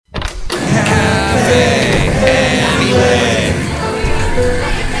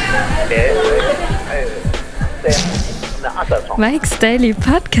Mike's Daily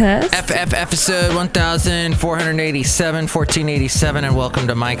Podcast. Episode 1487, 1487, and welcome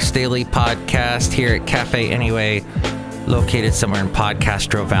to Mike's Daily Podcast here at Cafe Anyway, located somewhere in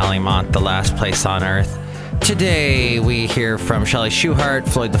Podcastro Valley, Mont, the last place on earth. Today we hear from Shelly Schuhart,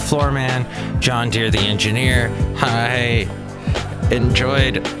 Floyd the Floorman, John Deere the Engineer. Hi.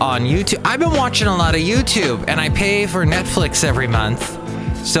 Enjoyed on YouTube. I've been watching a lot of YouTube, and I pay for Netflix every month,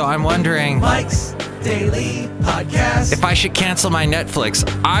 so I'm wondering Mike's Daily Podcast if I should cancel my Netflix.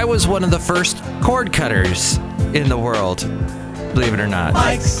 I was one of the first cord cutters in the world, believe it or not.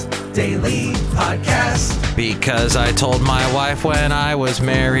 Mike's Daily Podcast. Because I told my wife when I was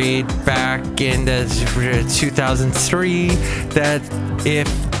married back in 2003 that if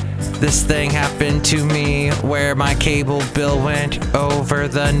this thing happened to me where my cable bill went over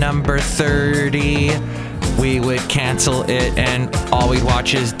the number 30, we would cancel it and all we'd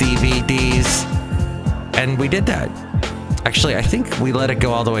watch is DVDs. And we did that. Actually, I think we let it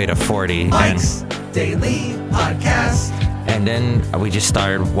go all the way to 40. Mike's Daily Podcast. And then we just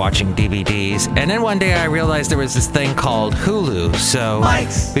started watching DVDs. And then one day I realized there was this thing called Hulu. So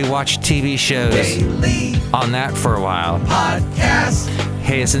Mike's we watched TV shows Daily on that for a while. Podcast.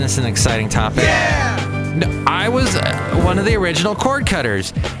 Hey, isn't this an exciting topic? Yeah! No, I was one of the original cord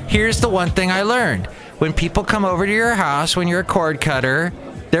cutters. Here's the one thing I learned. When people come over to your house when you're a cord cutter,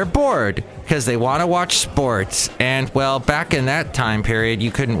 they're bored because they want to watch sports. And, well, back in that time period,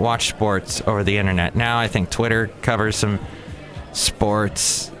 you couldn't watch sports over the internet. Now I think Twitter covers some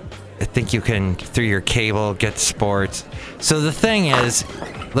sports. I think you can, through your cable, get sports. So the thing is,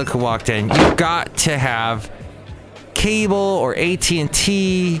 look who walked in. You've got to have cable or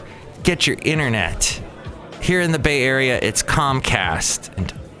AT&T, get your internet. Here in the Bay Area, it's Comcast.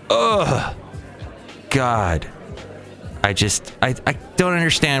 And, God. I don't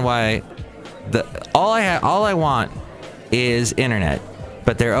understand why all I want is internet,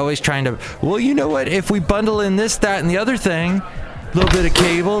 but they're always trying to, well, you know what, if we bundle in this, that, and the other thing, a little bit of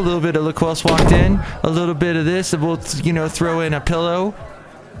cable, a little bit of look who else walked in, a little bit of this, and we'll, throw in a pillow,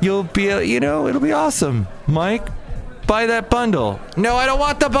 you'll be, it'll be awesome. Mike, buy that bundle. No, I don't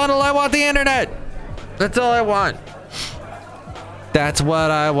want the bundle, I want the internet. That's all I want. That's what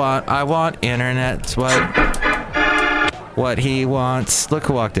I want. I want internet. It's what he wants. Look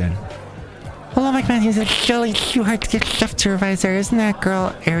who walked in. Hello, Mike Matthews. It's Shelly Schuhart, the chef supervisor. Isn't that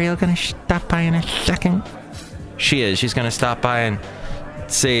girl Ariel gonna stop by in a second? She is. She's gonna stop by and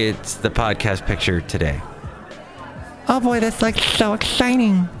say it's the podcast picture today. Oh boy, that's like so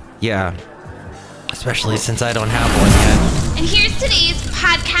exciting. Yeah. Especially since I don't have one yet. And here's today's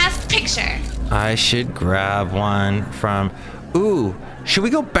podcast picture. I should grab one from... Ooh, should we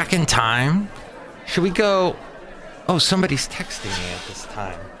go back in time? Should we go... Oh, somebody's texting me at this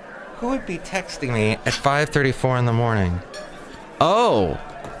time. Who would be texting me at 5:34 in the morning? Oh,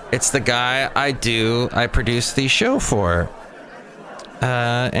 it's the guy I produce the show for.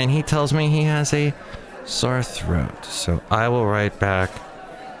 And he tells me he has a sore throat. So I will write back,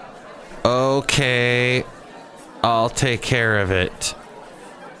 okay, I'll take care of it.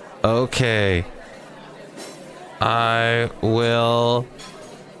 Okay. I will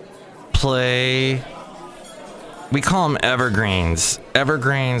play... We call them evergreens.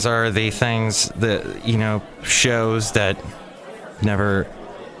 Evergreens are the things that, shows that never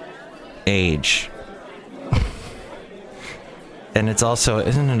age. And it's also,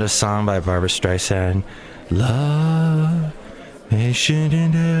 isn't it a song by Barbra Streisand? Love, patient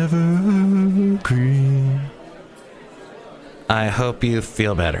and evergreen. I hope you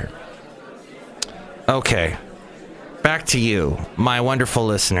feel better. Okay, back to you, my wonderful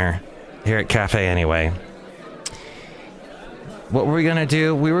listener here at Cafe Anyway. What were we going to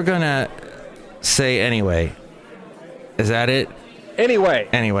do? We were going to say anyway. Is that it?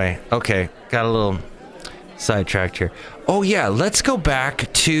 Anyway. Okay. Got a little sidetracked here. Oh, yeah. Let's go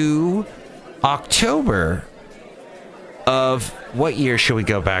back to October of... What year should we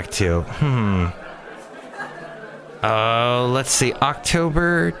go back to? Let's see.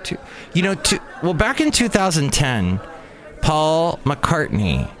 October... back in 2010, Paul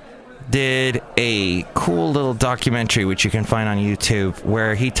McCartney did a cool little documentary, which you can find on YouTube,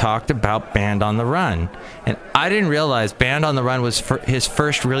 where he talked about Band on the Run. And I didn't realize Band on the Run was his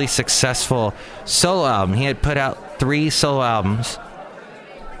first really successful solo album. He had put out 3 solo albums,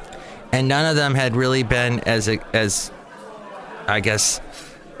 and none of them had really been as I guess,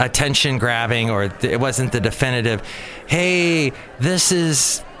 attention grabbing, or it wasn't the definitive, hey, this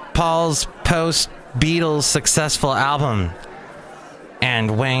is Paul's post Beatles successful album.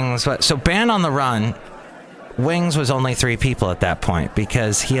 And Wings, so Band on the Run, Wings was only 3 people at that point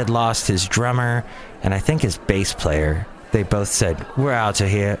because he had lost his drummer and I think his bass player they both said, "We're out of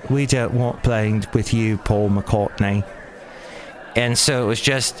here. We don't want playing with you, Paul McCartney." And so it was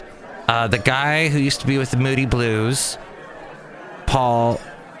just the guy who used to be with the Moody Blues, Paul,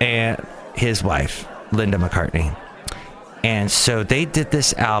 and his wife, Linda McCartney. And so they did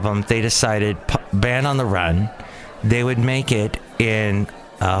this album. They decided, Band on the Run, they would make it in,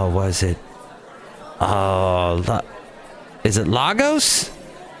 is it Lagos?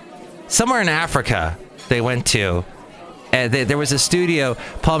 Somewhere in Africa they went to. And there was a studio.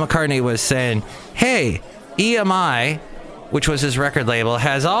 Paul McCartney was saying, "Hey, EMI," which was his record label,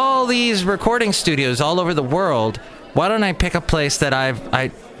 "has all these recording studios all over the world. Why don't I pick a place that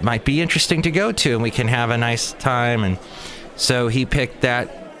I might be interesting to go to, and we can have a nice time?" And so he picked that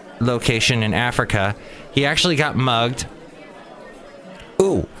location in Africa. He actually got mugged.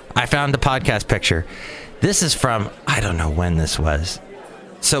 Ooh, I found the podcast picture. This is from, I don't know when this was.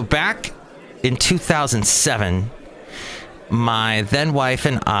 So back in 2007, my then wife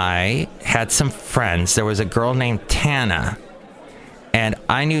and I had some friends. There was a girl named Tana. And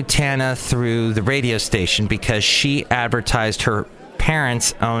I knew Tana through the radio station because she advertised her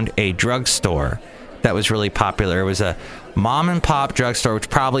parents owned a drugstore that was really popular. It was a mom and pop drugstore, which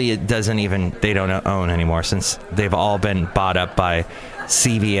probably they don't own anymore since they've all been bought up by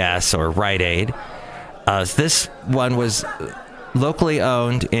CVS or Rite Aid. This one was locally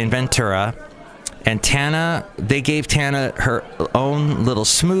owned in Ventura. And they gave Tana her own little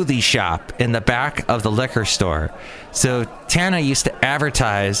smoothie shop in the back of the liquor store. So Tana used to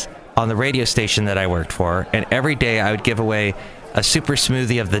advertise on the radio station that I worked for, and every day I would give away a super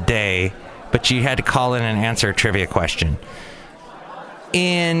smoothie of the day, but you had to call in and answer a trivia question.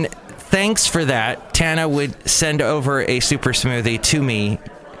 In thanks for that, Tana would send over a super smoothie to me,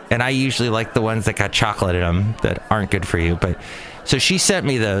 and I usually like the ones that got chocolate in them that aren't good for you. But so she sent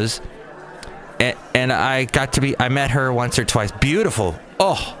me those. And I met her once or twice. Beautiful.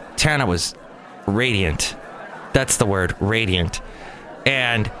 Oh, Tana was radiant. That's the word, radiant.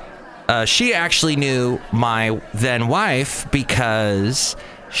 And she actually knew my then wife because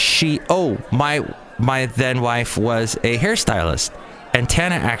my then wife was a hairstylist. And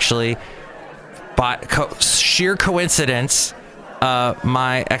Tana actually, by sheer coincidence,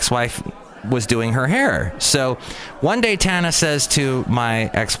 my ex-wife was doing her hair. So one day Tana says to my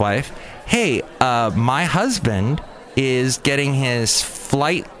ex-wife, "Hey, my husband is getting his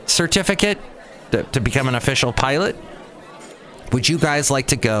flight certificate to become an official pilot. Would you guys like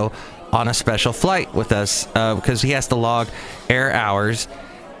to go on a special flight with us? Because he has to log air hours.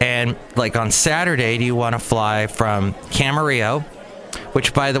 And like on Saturday, do you want to fly from Camarillo,"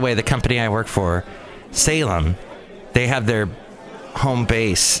 which, by the way, the company I work for, Salem, they have their home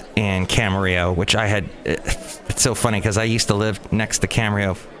base in Camarillo, which it's so funny because I used to live next to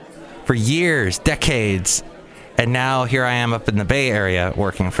Camarillo for years, decades, and now here I am up in the Bay Area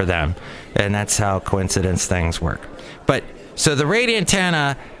working for them, and that's how coincidence things work. But so the Radiant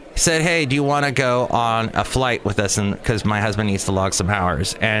Tana said, "Hey, do you want to go on a flight with us?" And because my husband needs to log some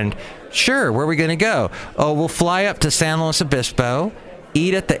hours. And sure, where are we going to go? "Oh, we'll fly up to San Luis Obispo,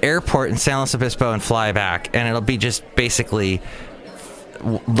 eat at the airport in San Luis Obispo, and fly back, and it'll be just basically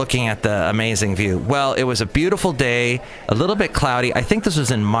looking at the amazing view." Well, it was a beautiful day, a little bit cloudy. I think this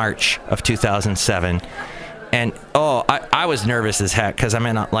was in March of 2007. And I was nervous as heck because I'm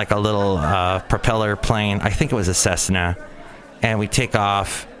in like a little propeller plane. I think it was a Cessna. And we take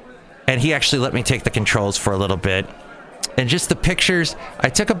off. And he actually let me take the controls for a little bit. And just the pictures, I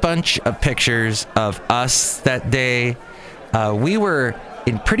took a bunch of pictures of us that day. We were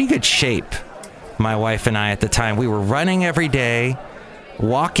in pretty good shape, my wife and I at the time. We were running every day,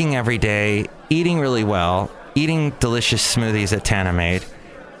 walking every day, eating really well, eating delicious smoothies that Tana made.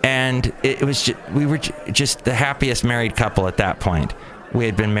 And we were just the happiest married couple at that point. We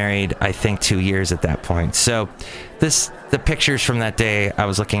had been married, I think, 2 years at that point. So the pictures from that day I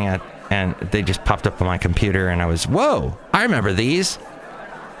was looking at, and they just popped up on my computer, and I was, whoa, I remember these.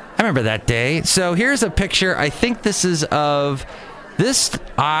 I remember that day. So here's a picture. I think this is of this.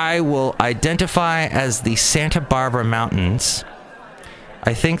 I will identify as the Santa Barbara Mountains.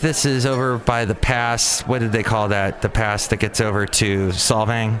 I think this is over by the pass. What did they call that? The pass that gets over to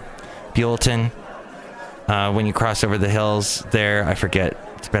Solvang, Buellton. When you cross over the hills there, I forget.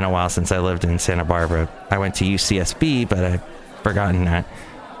 It's been a while since I lived in Santa Barbara. I went to UCSB, but I've forgotten that.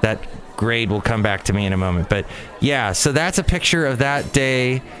 That grade will come back to me in a moment. But yeah, so that's a picture of that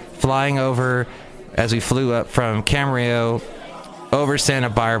day flying over as we flew up from Camarillo over Santa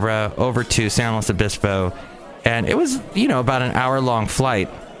Barbara over to San Luis Obispo. And it was, about an hour-long flight.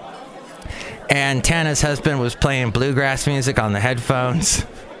 And Tana's husband was playing bluegrass music on the headphones.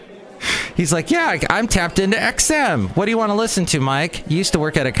 He's like, yeah, I'm tapped into XM. What do you want to listen to, Mike? You used to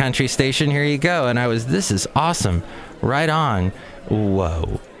work at a country station. Here you go. And this is awesome. Right on.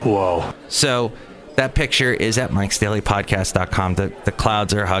 Whoa. So that picture is at mikesdailypodcast.com. The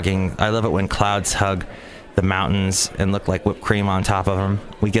clouds are hugging. I love it when clouds hug the mountains and look like whipped cream on top of them.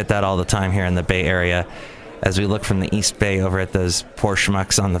 We get that all the time here in the Bay Area as we look from the East Bay over at those poor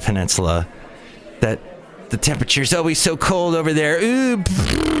schmucks on the peninsula. That the temperature's always so cold over there. Ooh,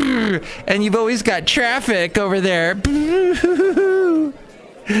 and you've always got traffic over there.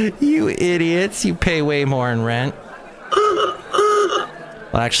 You idiots. You pay way more in rent.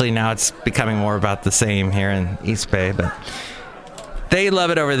 Well, actually, now it's becoming more about the same here in East Bay, but they love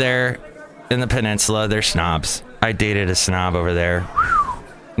it over there in the peninsula. They're snobs. I dated a snob over there.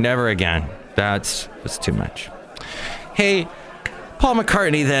 Never again. Was too much. Hey, Paul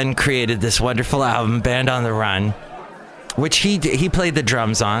McCartney then created this wonderful album, Band on the Run, which he played the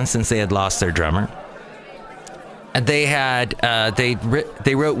drums on since they had lost their drummer. And they had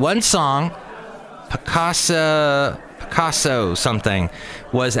they wrote one song, Picasso something,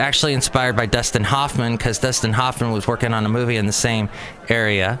 was actually inspired by Dustin Hoffman, because Dustin Hoffman was working on a movie in the same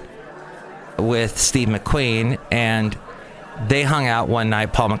area with Steve McQueen, and they hung out one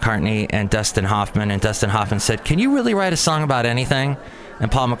night, Paul McCartney and Dustin Hoffman said, "Can you really write a song about anything?" And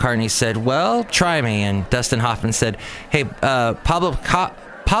Paul McCartney said, "Well, try me." And Dustin Hoffman said, "Hey, Pablo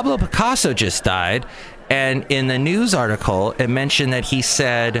Picasso just died." And in the news article, it mentioned that he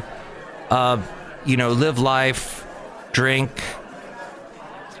said, live life, drink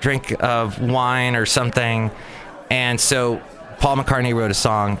wine or something. And so Paul McCartney wrote a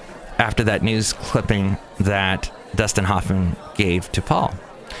song after that news clipping that Dustin Hoffman gave to Paul.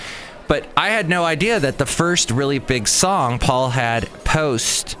 But I had no idea that the first really big song Paul had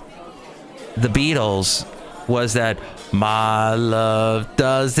post the Beatles was that "My Love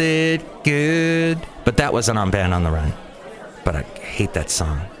Does It Good." But that wasn't on Band on the Run. But I hate that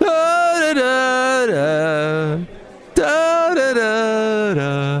song. Da, da, da, da, da, da,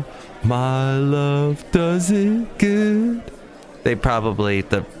 da. My love does it good.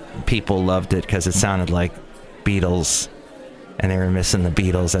 The people loved it because it sounded like Beatles, and they were missing the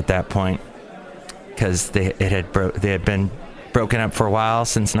Beatles at that point because they had been broken up for a while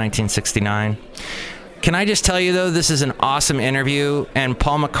since 1969. Can I just tell you though, this is an awesome interview, and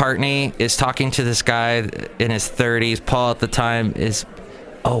Paul McCartney is talking to this guy in his 30s. Paul at the time is,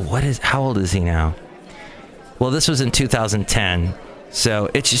 how old is he now? Well, this was in 2010. So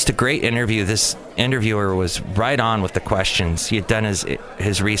it's just a great interview. This interviewer was right on with the questions. He had done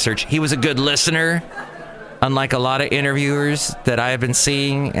his research. He was a good listener, unlike a lot of interviewers that I have been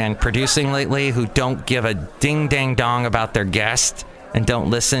seeing and producing lately who don't give a ding-dang-dong about their guest and don't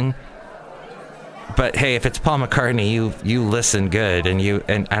listen. But hey, if it's Paul McCartney, you listen good,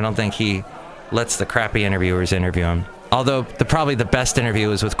 and I don't think he lets the crappy interviewers interview him. Although probably the best interview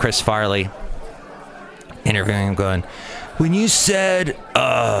was with Chris Farley, interviewing him going, "When you said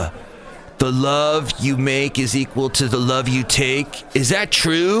the love you make is equal to the love you take, is that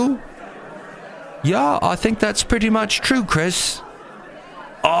true?" "Yeah, I think that's pretty much true, Chris."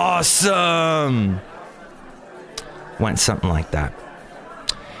 "Awesome." Went something like that.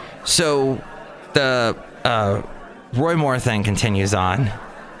 So the Roy Moore thing continues on.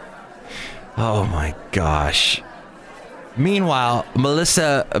 Oh my gosh. Meanwhile,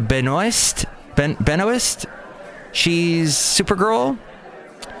 Melissa Benoist, she's Supergirl.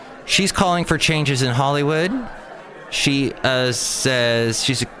 She's calling for changes in Hollywood. She says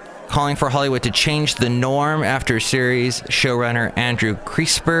she's calling for Hollywood to change the norm after series showrunner Andrew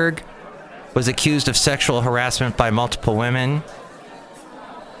Kreisberg was accused of sexual harassment by multiple women.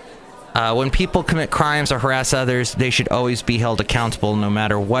 When people commit crimes or harass others, they should always be held accountable no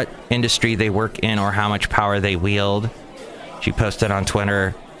matter what industry they work in or how much power they wield. She posted on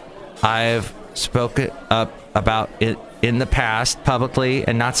Twitter, "I've spoken up about it in the past, publicly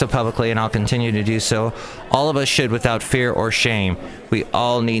and not so publicly, and I'll continue to do so. All of us should without fear or shame. We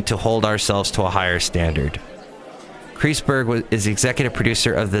all need to hold ourselves to a higher standard." Kreisberg is the executive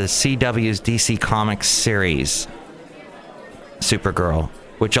producer of the CW's DC Comics series, Supergirl,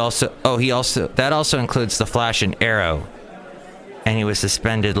 which also includes The Flash and Arrow. And he was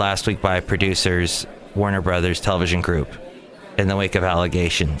suspended last week by producers Warner Brothers Television Group in the wake of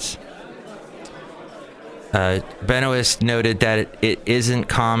allegations. Benoist noted that it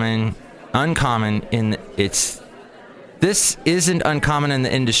isn't uncommon in the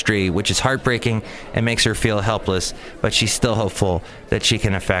industry, which is heartbreaking and makes her feel helpless, but she's still hopeful that she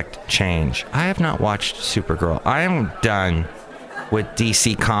can affect change. I have not watched Supergirl. I am done with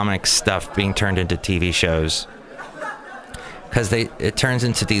DC Comics stuff being turned into TV shows. because it turns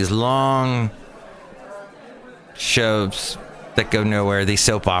into these long shows that go nowhere, these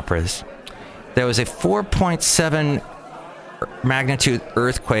soap operas. There was a 4.7 magnitude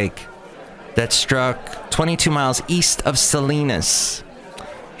earthquake that struck 22 miles east of Salinas.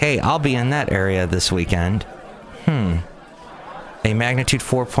 Hey, I'll be in that area this weekend. A magnitude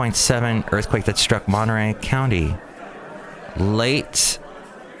 4.7 earthquake that struck Monterey County late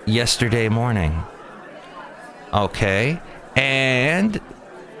yesterday morning. Okay. And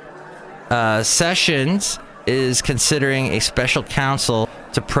Sessions is considering a special counsel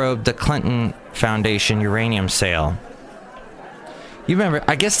to probe the Clinton Foundation uranium sale. You remember,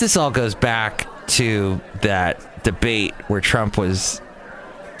 I guess this all goes back to that debate where Trump was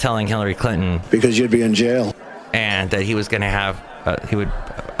telling Hillary Clinton, because you'd be in jail, and that he was going to have, he would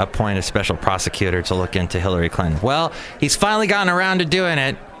appoint a special prosecutor to look into Hillary Clinton. Well, he's finally gotten around to doing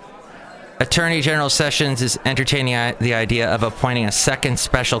it. Attorney General Sessions is entertaining the idea of appointing a second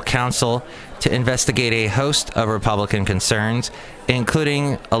special counsel to investigate a host of Republican concerns,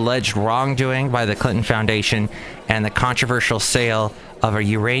 including alleged wrongdoing by the Clinton Foundation and the controversial sale of a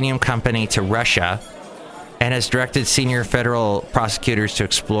uranium company to Russia, and has directed senior federal prosecutors to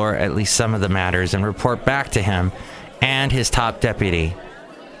explore at least some of the matters and report back to him and his top deputy.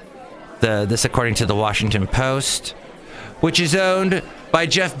 This according to the Washington Post, which is owned by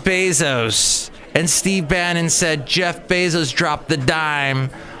Jeff Bezos. And Steve Bannon said Jeff Bezos dropped the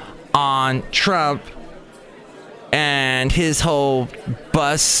dime on Trump and his whole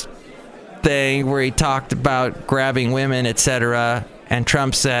bus thing where he talked about grabbing women, etc. And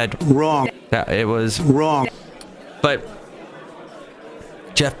Trump said, wrong. That it was Wrong. But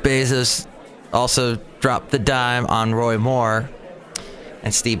Jeff Bezos also dropped the dime on Roy Moore.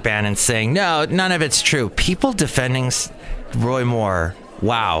 And Steve Bannon saying, no, none of it's true. People defending Roy Moore.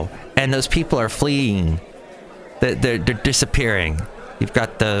 Wow. And those people are fleeing. They're disappearing. You've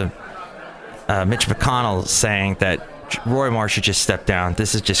got the Mitch McConnell saying that Roy Moore should just step down.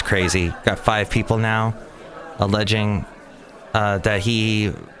 This is just crazy. Got 5 people now alleging that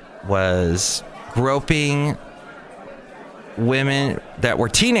he was groping women that were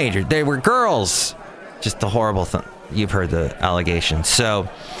teenagers. They were girls. Just a horrible thing. You've heard the allegations. So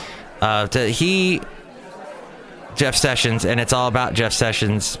Jeff Sessions, and it's all about Jeff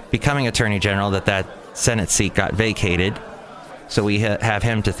Sessions becoming Attorney General, that Senate seat got vacated. So we have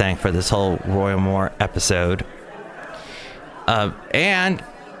him to thank for this whole Roy Moore episode. And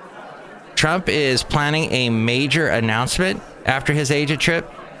Trump is planning a major announcement after his Asia trip.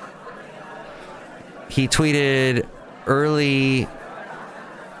 He tweeted early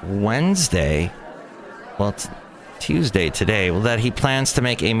Wednesday, well, it's Tuesday today, that he plans to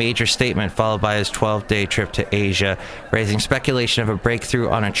make a major statement followed by his 12-day trip to Asia, raising speculation of a breakthrough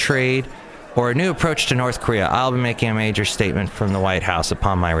on a trade or a new approach to North Korea. I'll be making a major statement from the White House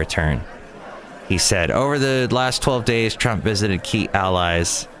upon my return, he said. Over the last 12 days, Trump visited key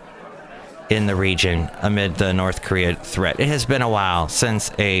allies in the region amid the North Korea threat. It has been a while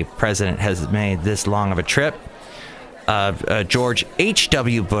since a president has made this long of a trip. George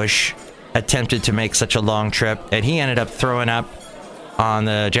H.W. Bush attempted to make such a long trip, and he ended up throwing up on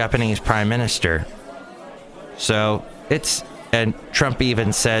the Japanese prime minister. So and Trump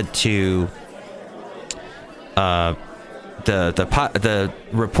even said to the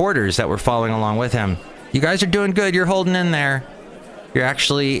reporters that were following along with him, you guys are doing good. You're holding in there. You're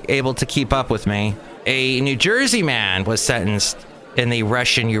actually able to keep up with me. A New Jersey man was sentenced in the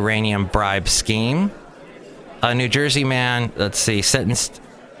Russian uranium bribe scheme. A New Jersey man, sentenced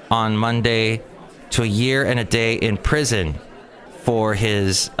on Monday to a year and a day in prison for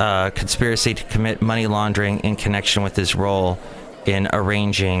his conspiracy to commit money laundering in connection with his role in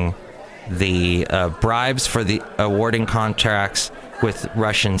arranging the bribes for the awarding contracts with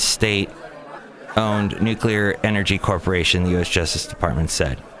Russian state-owned Nuclear Energy Corporation, the U.S. Justice Department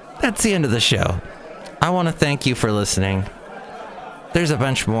said. That's the end of the show. I want to thank you for listening. There's a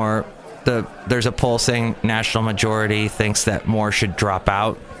bunch more. There's a poll saying national majority thinks that Moore should drop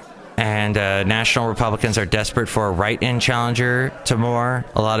out. And national Republicans are desperate for a write-in challenger to Moore.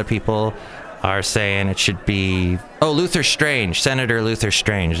 A lot of people are saying it should be... Oh, Luther Strange. Senator Luther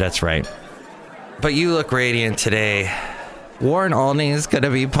Strange. That's right. But you look radiant today. Warren Olney is going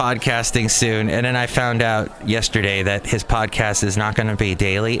to be podcasting soon. And then I found out yesterday that his podcast is not going to be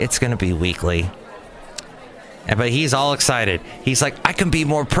daily. It's going to be weekly. But he's all excited. He's like, I can be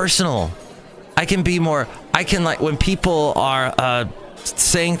more personal. When people are...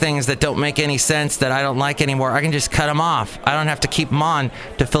 saying things that don't make any sense that I don't like anymore, I can just cut them off. I don't have to keep them on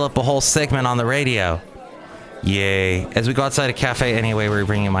to fill up a whole segment on the radio. Yay. As we go outside a cafe anyway, we're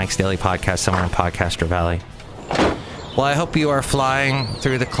bringing Mike's Daily Podcast somewhere in Podcaster Valley. Well, I hope you are flying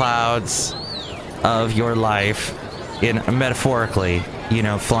through the clouds of your life, metaphorically,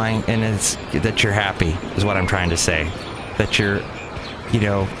 flying, and that you're happy is what I'm trying to say. That you're,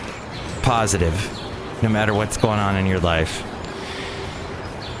 positive, no matter what's going on in your life.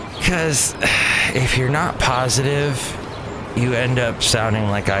 Because if you're not positive, you end up sounding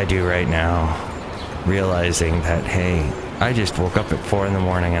like I do right now, realizing that, hey, I just woke up at 4 a.m.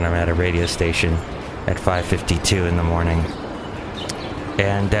 and I'm at a radio station at 5:52 in the morning.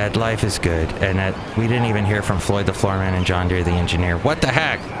 And that life is good. And that we didn't even hear from Floyd the Floorman and John Deere the engineer. What the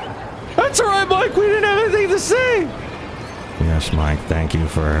heck? That's all right, Mike. We didn't have anything to say. Yes, Mike. Thank you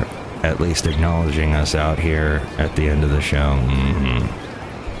for at least acknowledging us out here at the end of the show.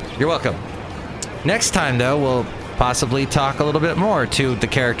 Mm-hmm. You're welcome. Next time, though, we'll possibly talk a little bit more to the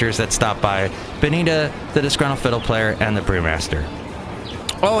characters that stop by. Benita, the disgruntled fiddle player, and the brewmaster.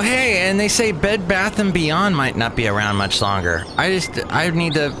 Oh, hey, and they say Bed Bath & Beyond might not be around much longer. I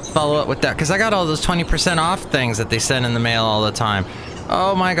need to follow up with that, because I got all those 20% off things that they send in the mail all the time.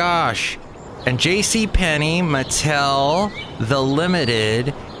 Oh, my gosh. And JCPenney, Mattel, The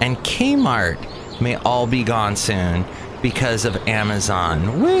Limited, and Kmart may all be gone soon because of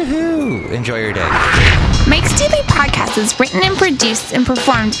Amazon. Woohoo! Enjoy your day. Mike's Daily Podcast is written and produced and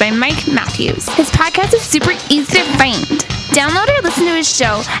performed by Mike Matthews. His podcast is super easy to find. Download or listen to his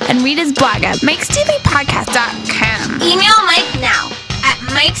show and read his blog at mikesdailypodcast.com. Email Mike now at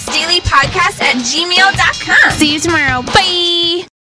mikesdailypodcast@gmail.com. See you tomorrow. Bye!